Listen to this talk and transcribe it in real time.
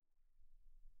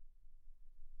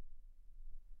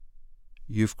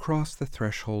You've crossed the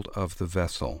threshold of the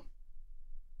vessel.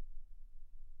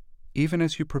 Even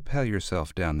as you propel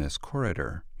yourself down this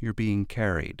corridor, you're being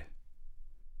carried.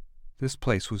 This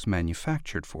place was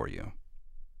manufactured for you.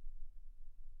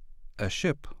 A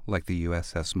ship like the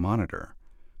USS Monitor,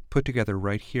 put together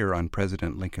right here on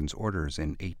President Lincoln's orders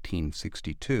in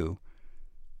 1862,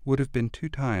 would have been 2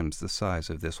 times the size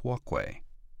of this walkway.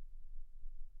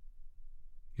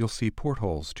 You'll see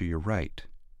portholes to your right.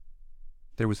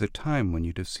 There was a time when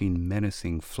you'd have seen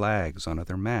menacing flags on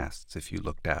other masts if you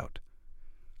looked out.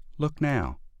 Look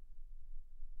now.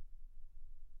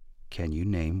 Can you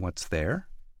name what's there?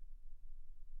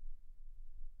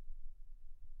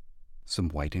 Some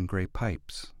white and gray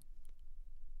pipes.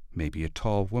 Maybe a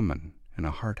tall woman in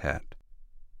a hard hat.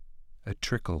 A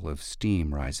trickle of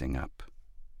steam rising up.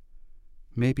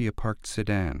 Maybe a parked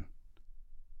sedan.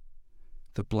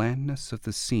 The blandness of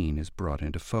the scene is brought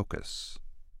into focus.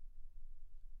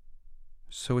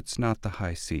 So it's not the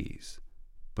high seas,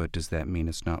 but does that mean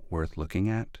it's not worth looking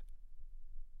at?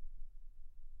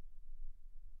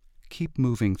 Keep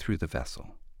moving through the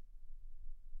vessel.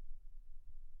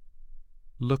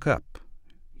 Look up.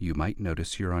 You might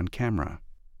notice you're on camera.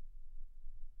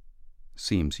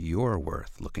 Seems you're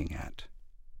worth looking at.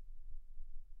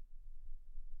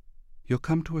 You'll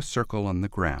come to a circle on the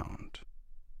ground.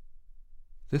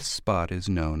 This spot is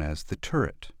known as the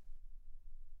turret.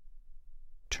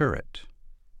 Turret.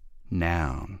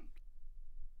 Noun.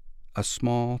 A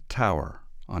small tower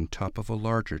on top of a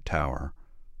larger tower,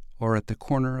 or at the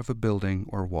corner of a building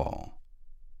or wall.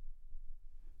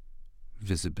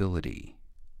 Visibility.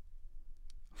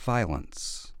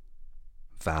 Violence.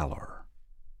 Valor.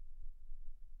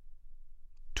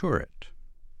 Turret.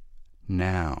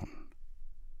 Noun.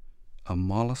 A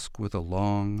mollusk with a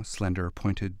long, slender,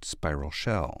 pointed spiral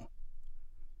shell.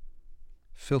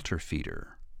 Filter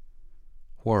feeder.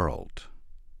 World.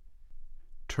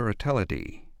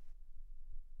 Turritellity.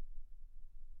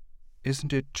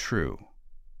 Isn't it true?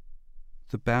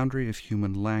 The boundary of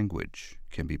human language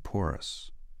can be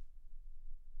porous.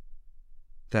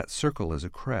 That circle is a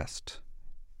crest.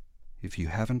 If you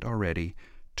haven't already,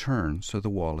 turn so the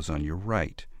wall is on your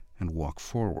right and walk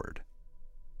forward.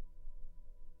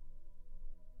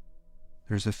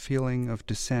 There's a feeling of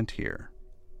descent here,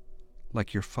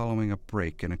 like you're following a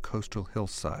break in a coastal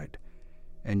hillside,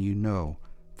 and you know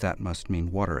that must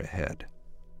mean water ahead.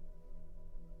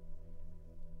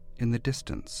 In the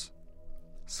distance,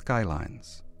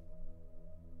 skylines.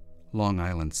 Long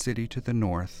Island City to the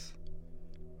north,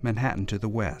 Manhattan to the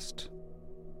west.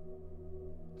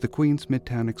 The Queens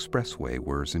Midtown Expressway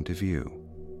whirs into view.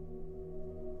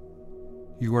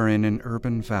 You are in an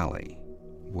urban valley,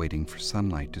 waiting for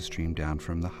sunlight to stream down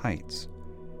from the heights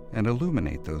and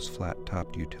illuminate those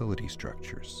flat-topped utility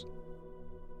structures.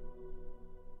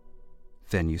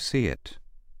 Then you see it.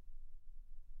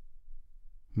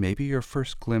 Maybe your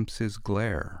first glimpse is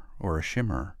glare or a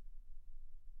shimmer.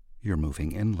 You're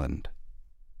moving inland.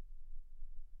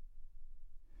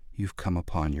 You've come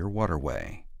upon your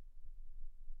waterway.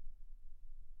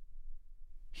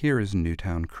 Here is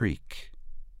Newtown Creek.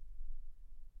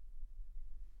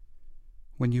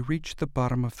 When you reach the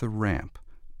bottom of the ramp,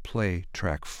 play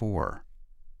track 4.